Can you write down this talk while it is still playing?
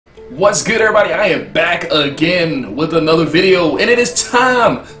What's good, everybody? I am back again with another video, and it is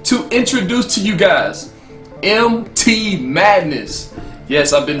time to introduce to you guys MT Madness.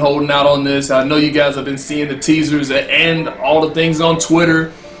 Yes, I've been holding out on this. I know you guys have been seeing the teasers and all the things on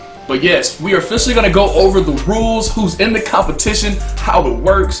Twitter. But yes, we are officially going to go over the rules, who's in the competition, how it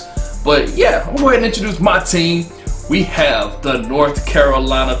works. But yeah, I'm going to go ahead and introduce my team. We have the North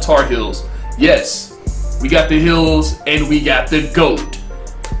Carolina Tar Heels. Yes, we got the Hills and we got the GOAT.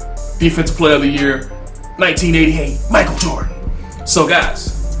 Defensive Player of the Year, 1988, Michael Jordan. So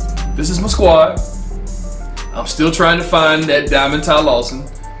guys, this is my squad. I'm still trying to find that Diamond Ty Lawson.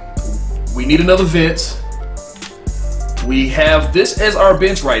 We need another Vince. We have this as our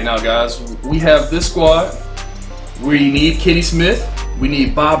bench right now, guys. We have this squad. We need Kenny Smith. We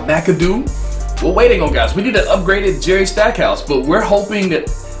need Bob McAdoo. We're waiting on, guys. We need an upgraded Jerry Stackhouse, but we're hoping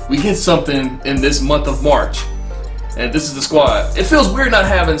that we get something in this month of March. And this is the squad. It feels weird not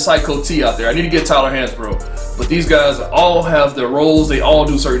having Psycho T out there. I need to get Tyler Hansbrough. But these guys all have their roles. They all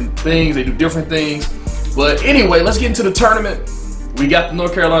do certain things. They do different things. But anyway, let's get into the tournament. We got the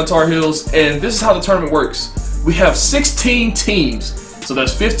North Carolina Tar Heels, and this is how the tournament works. We have 16 teams. So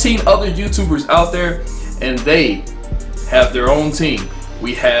there's 15 other YouTubers out there, and they have their own team.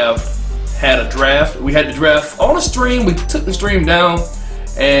 We have had a draft. We had the draft on a stream. We took the stream down.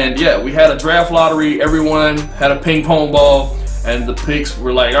 And yeah, we had a draft lottery. Everyone had a ping pong ball, and the picks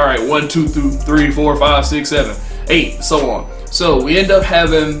were like, all right, 1, 2, 3, 4, 5, 6, 7, 8, so on. So we end up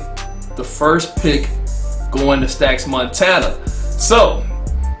having the first pick going to Stax, Montana. So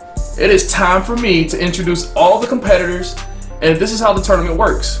it is time for me to introduce all the competitors, and this is how the tournament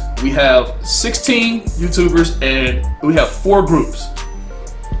works. We have 16 YouTubers, and we have 4 groups.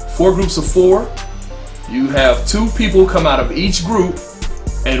 4 groups of 4. You have 2 people come out of each group.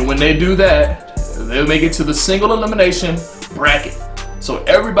 And when they do that, they'll make it to the single elimination bracket. So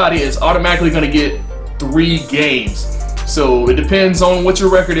everybody is automatically going to get 3 games. So it depends on what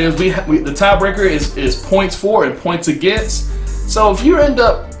your record is. The tiebreaker is points for and points against. So if you end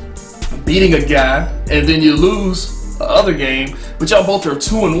up beating a guy and then you lose the other game, but y'all both are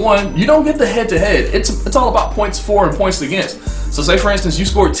 2-1, you don't get the head-to-head. It's all about points for and points against. So say, for instance, you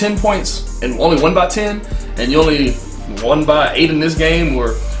scored 10 points and only won by 10, and you only won by 8 in this game or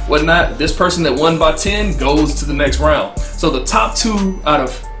whatnot. This person that won by 10 goes to the next round. So the top 2 out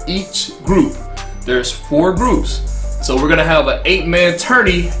of each group, there's 4 groups. So we're gonna have an 8-man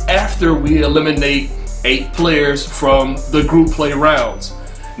tourney after we eliminate 8 players from the group play rounds.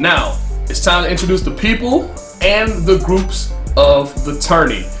 Now, it's time to introduce the people and the groups of the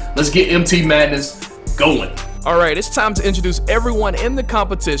tourney. Let's get MT Madness going. All right, it's time to introduce everyone in the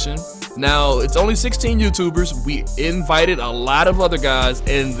competition. Now, it's only 16 YouTubers. We invited a lot of other guys,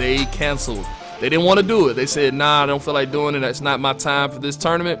 and they canceled. They didn't want to do it. They said, nah, I don't feel like doing it. That's not my time for this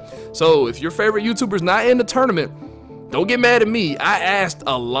tournament. So if your favorite YouTuber's not in the tournament, don't get mad at me. I asked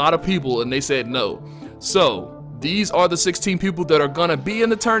a lot of people, and they said no. So these are the 16 people that are going to be in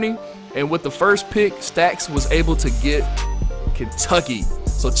the tourney. And with the first pick, Stax was able to get Kentucky.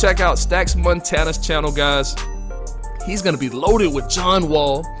 So check out Stax Montana's channel, guys. He's going to be loaded with John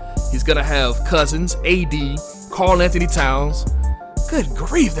Wall. He's going to have Cousins, AD, Karl Anthony Towns. Good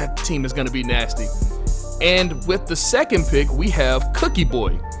grief, that team is going to be nasty. And with the second pick, we have Cookie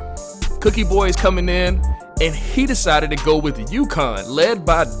Boy. Cookie Boy is coming in, and he decided to go with UConn, led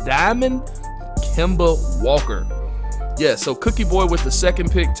by Diamond Kemba Walker. Yeah, so Cookie Boy with the second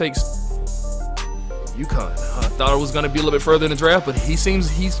pick takes UConn. I thought it was going to be a little bit further in the draft, but he seems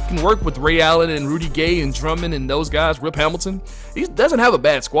he can work with Ray Allen and Rudy Gay and Drummond and those guys, Rip Hamilton. He doesn't have a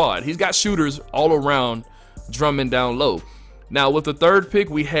bad squad. He's got shooters all around Drummond down low. Now, with the third pick,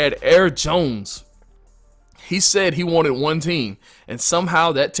 we had AiirxJones. He said he wanted one team, and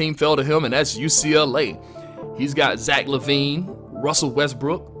somehow that team fell to him, and that's UCLA. He's got Zach LaVine, Russell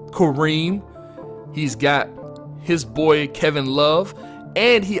Westbrook, Kareem. He's got his boy Kevin Love.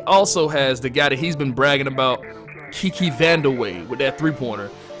 And he also has the guy that he's been bragging about, Kiki Vandeweghe, with that 3-pointer.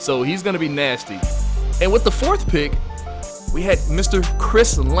 So he's going to be nasty. And with the fourth pick, we had Mr.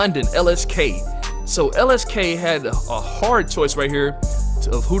 Kris London, LSK. So LSK had a hard choice right here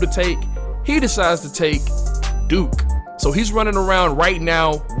of who to take. He decides to take Duke. So he's running around right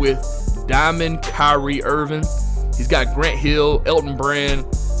now with Diamond Kyrie Irving. He's got Grant Hill, Elton Brand,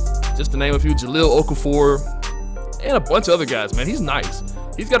 just to name a few, Jahlil Okafor, and a bunch of other guys, man. He's nice.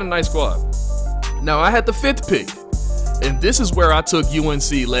 He's got a nice squad. Now, I had the 5th pick, and this is where I took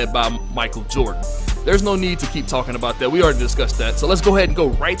UNC, led by Michael Jordan. There's no need to keep talking about that. We already discussed that. So let's go ahead and go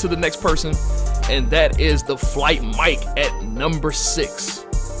right to the next person, and that is the Flight Mike at number 6.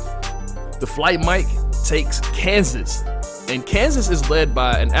 The Flight Mike takes Kansas, And Kansas is led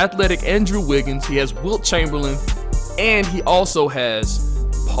by an athletic Andrew Wiggins. He has Wilt Chamberlain, and he also has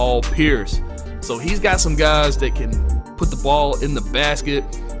Paul Pierce. So he's got some guys that can put the ball in the basket,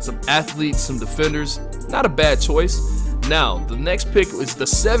 some athletes, some defenders. Not a bad choice. Now, the next pick is the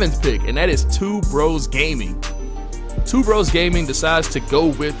 7th pick, and that is 2 Bros Gaming. 2 Bros Gaming decides to go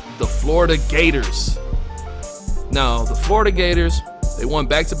with the Florida Gators. Now, the Florida Gators, they won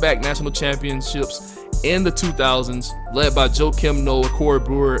back-to-back national championships in the 2000s, led by Joakim Noah, Corey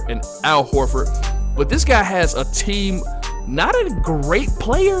Brewer, and Al Horford. But this guy has a team, not of great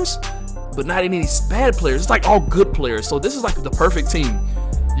players, but not any bad players. It's like all good players. So this is like the perfect team.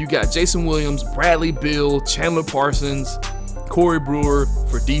 You got Jason Williams, Bradley Beal, Chandler Parsons, Corey Brewer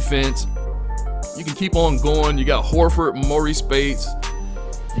for defense. You can keep on going. You got Horford, Maurice Spates.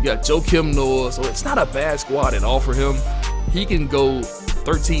 You got Joakim Noah. So it's not a bad squad at all for him. He can go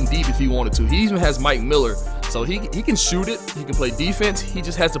 13 deep if he wanted to. He even has Mike Miller. So he can shoot it. He can play defense. He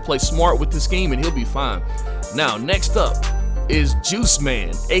just has to play smart with the scheme and he'll be fine. Now, next up is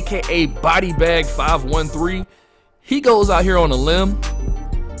JuiceMan, aka Body Bag 513. He goes out here on a limb.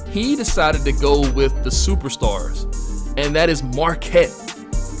 He decided to go with the superstars, and that is Marquette.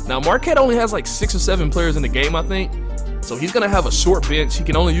 Now, Marquette only has like 6 or 7 players in the game, I think. So he's gonna have a short bench. He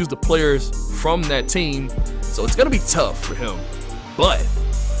can only use the players from that team. So it's gonna be tough for him. But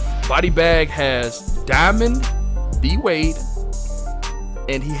Body Bag has Diamond D Wade,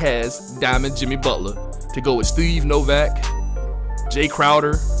 and he has Diamond Jimmy Butler to go with Steve Novak, Jay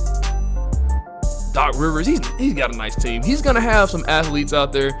Crowder, Doc Rivers. He's got a nice team. He's gonna have some athletes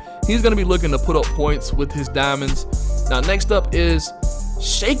out there. He's gonna be looking to put up points with his diamonds. Now, next up is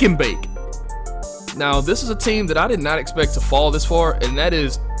Shake and Bake. Now, this is a team that I did not expect to fall this far, and that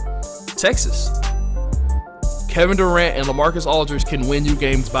is Texas. Kevin Durant and LaMarcus Aldridge can win you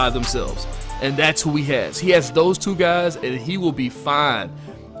games by themselves, and that's who he has. He has those 2 guys, and he will be fine.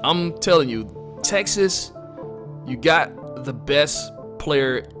 I'm telling you, Texas, you got the best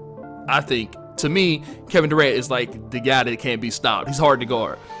player, I think. To me, Kevin Durant is like the guy that can't be stopped. He's hard to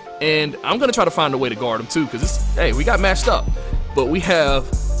guard. And I'm going to try to find a way to guard him too, because hey, we got matched up. But we have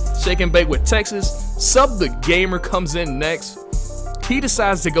Shake and Bake with Texas. Sub the Gamer comes in next. He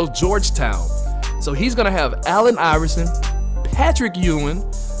decides to go Georgetown. So he's going to have Allen Iverson, Patrick Ewing,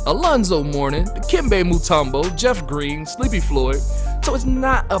 Alonzo Mourning, Dikembe Mutombo, Jeff Green, Sleepy Floyd. So it's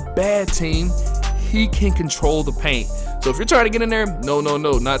not a bad team. He can control the paint. So if you're trying to get in there, no,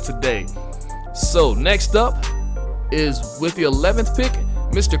 not today. So next up is with the 11th pick,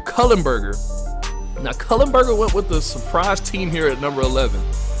 Mr. Cullenburger. Now, Cullenburger went with the surprise team here at number 11.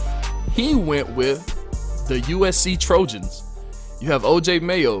 He went with the USC Trojans. You have OJ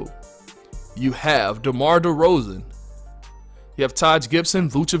Mayo. You have DeMar DeRozan. You have Taj Gibson,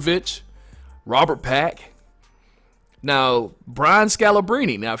 Vucevic, Robert Pack. Now, Brian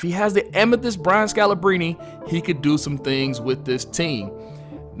Scalabrine. Now, if he has the amethyst Brian Scalabrine, he could do some things with this team.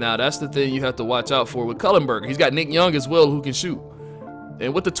 Now, that's the thing you have to watch out for with Cullenburger. He's got Nick Young as well, who can shoot.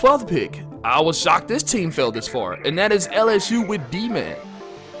 And with the 12th pick, I was shocked this team fell this far, and that is LSU with Dman.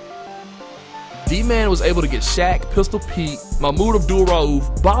 Dman was able to get Shaq, Pistol Pete, Mahmoud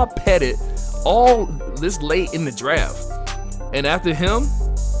Abdul-Rauf, Bob Pettit, all this late in the draft. And after him,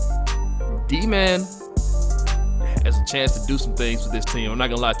 Dman has a chance to do some things with this team. I'm not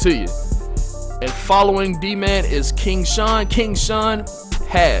gonna lie to you. And following Dman is King Shawnn. King Shawnn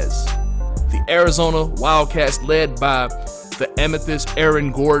has the Arizona Wildcats led by the Amethyst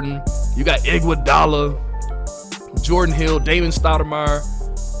Aaron Gordon. You got Iguodala, Jordan Hill, Damon Stoudemire,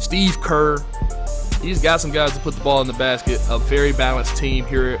 Steve Kerr. He's got some guys to put the ball in the basket. A very balanced team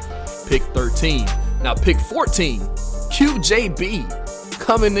here at pick 13. Now pick 14, QJB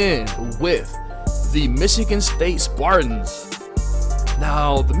coming in with the Michigan State Spartans.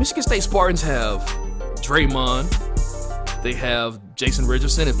 Now the Michigan State Spartans have Draymond. They have Jason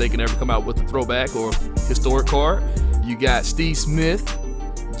Richardson, if they can ever come out with a throwback or historic card. You got Steve Smith.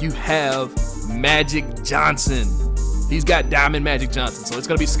 You have Magic Johnson. He's got Diamond Magic Johnson, so it's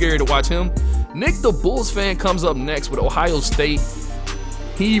going to be scary to watch him. Nick the Bulls fan comes up next with Ohio State.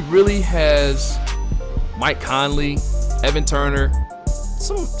 He really has Mike Conley, Evan Turner,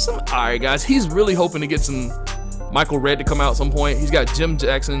 some all right guys. He's really hoping to get some Michael Redd to come out at some point. He's got Jim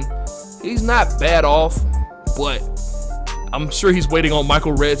Jackson. He's not bad off, but I'm sure he's waiting on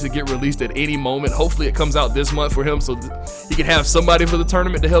Michael Redd to get released at any moment. Hopefully it comes out this month for him so he can have somebody for the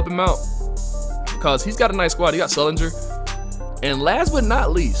tournament to help him out, because he's got a nice squad. He got Sullinger. And last but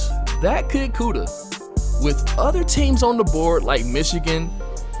not least, ThatKiddKuda, with other teams on the board like Michigan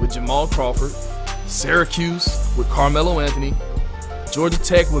with Jamal Crawford, Syracuse with Carmelo Anthony, Georgia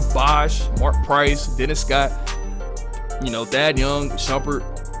Tech with Bosch, Mark Price, Dennis Scott. you know, Thad Young, Shumpert.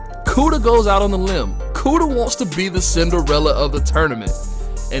 Kuda goes out on the limb. Kuda wants to be the Cinderella of the tournament.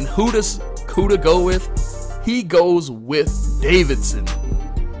 And who does Kuda go with? He goes with Davidson.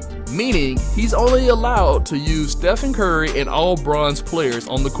 Meaning, he's only allowed to use Stephen Curry and all bronze players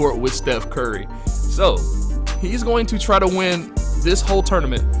on the court with Steph Curry. So, he's going to try to win this whole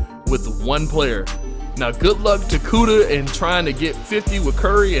tournament with one player. Now, good luck to Kuda in trying to get 50 with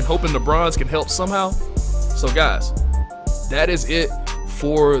Curry and hoping the bronze can help somehow. So, guys, that is it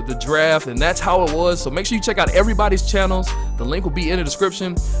for the draft, and that's how it was. So make sure you check out everybody's channels. The link will be in the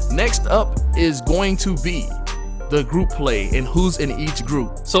description. Next up is going to be the group play and who's in each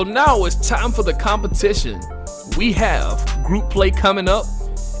group. So now it's time for the competition. We have group play coming up,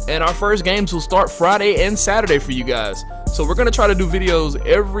 and our first games will start Friday and Saturday for you guys. So we're gonna try to do videos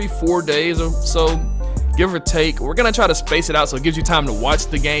every 4 days or so, give or take. We're gonna try to space it out so it gives you time to watch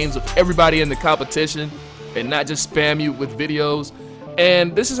the games of everybody in the competition and not just spam you with videos.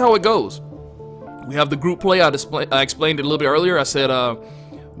 And this is how it goes. We have the group play. I explained it a little bit earlier. I said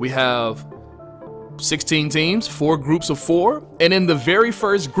we have 16 teams, 4 groups of 4. And in the very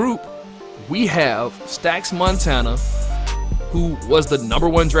first group, we have Stax Montana, who was the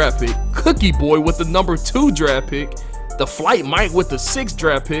 #1 draft pick, Cookie Boy with the #2 draft pick, the Flight Mike with the 6th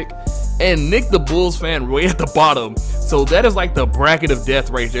draft pick, and Nick the Bulls fan way at the bottom. So that is like the bracket of death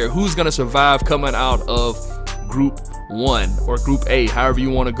right there. Who's going to survive coming out of Group 1 or Group A, however you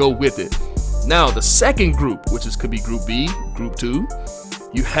want to go with it. Now the second group, which could be Group B, Group 2,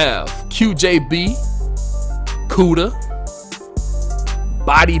 you have QJB, Kuda,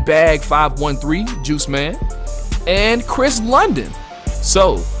 Body Bag 513, JuiceMan, and Kris London.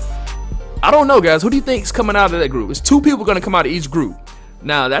 So I don't know, guys, who do you think is coming out of that group? It's 2 people going to come out of each group.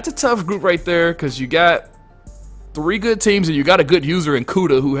 Now that's a tough group right there because you got 3 good teams and you got a good user in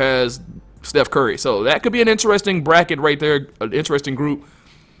Kuda who has Steph Curry. So that could be an interesting bracket right there, an interesting group.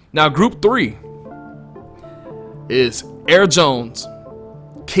 Now group 3 is AiirxJones,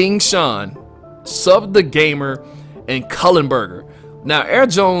 King Shawnn, Sub the Gamer, and Cullenburger. Now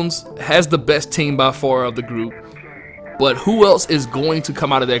AiirxJones has the best team by far of the group, but who else is going to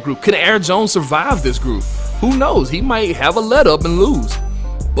come out of that group? Can AiirxJones survive this group? Who knows? He might have a let up and lose.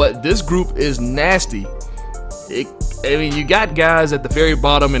 But this group is nasty. I mean, you got guys at the very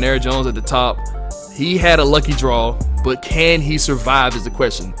bottom and AiirxJones at the top. He had a lucky draw, but can he survive is the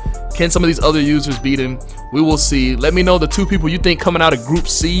question. Can some of these other users beat him? We will see. Let me know the 2 people you think coming out of Group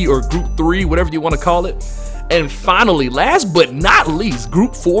C or Group 3, whatever you want to call it. And finally, last but not least,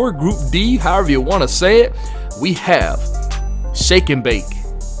 Group 4, Group D, however you want to say it, we have Shake and Bake,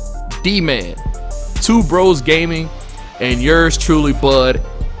 Dman, 2 Bros Gaming, and yours truly, Bud,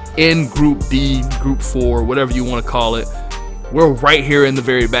 in Group D, Group 4, whatever you want to call it. We're right here in the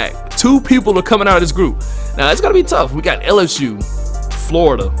very back. 2 people are coming out of this group. Now, it's going to be tough. We got LSU,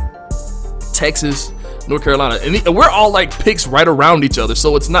 Florida, Texas, North Carolina. And we're all like picks right around each other.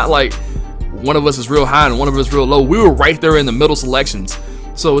 So it's not like one of us is real high and one of us real low. We were right there in the middle selections.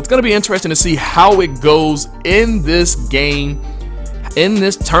 So it's going to be interesting to see how it goes in this game, in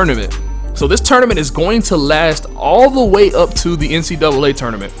this tournament. So this tournament is going to last all the way up to the NCAA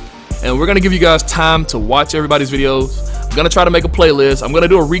tournament. And we're going to give you guys time to watch everybody's videos. I'm going to try to make a playlist. I'm going to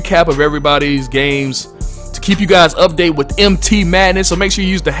do a recap of everybody's games to keep you guys updated with MT Madness. So make sure you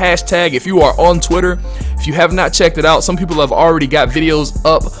use the hashtag if you are on Twitter. If you have not checked it out, some people have already got videos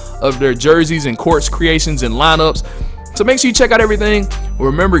up of their jerseys and courts creations and lineups. So make sure you check out everything.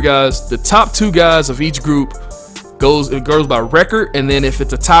 Remember, guys, the top 2 guys of each group goes by record, and then if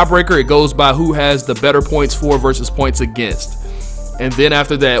it's a tiebreaker, it goes by who has the better points for versus points against. And then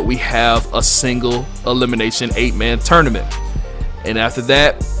after that, we have a single elimination 8-man tournament. And after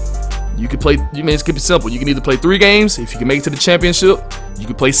that, you can play. It's gonna be simple. You can either play 3 games. If you can make it to the championship, you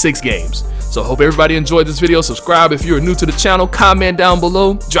can play 6 games. So I hope everybody enjoyed this video. Subscribe if you're new to the channel. Comment down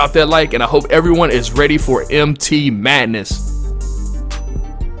below. Drop that like, and I hope everyone is ready for MT Madness.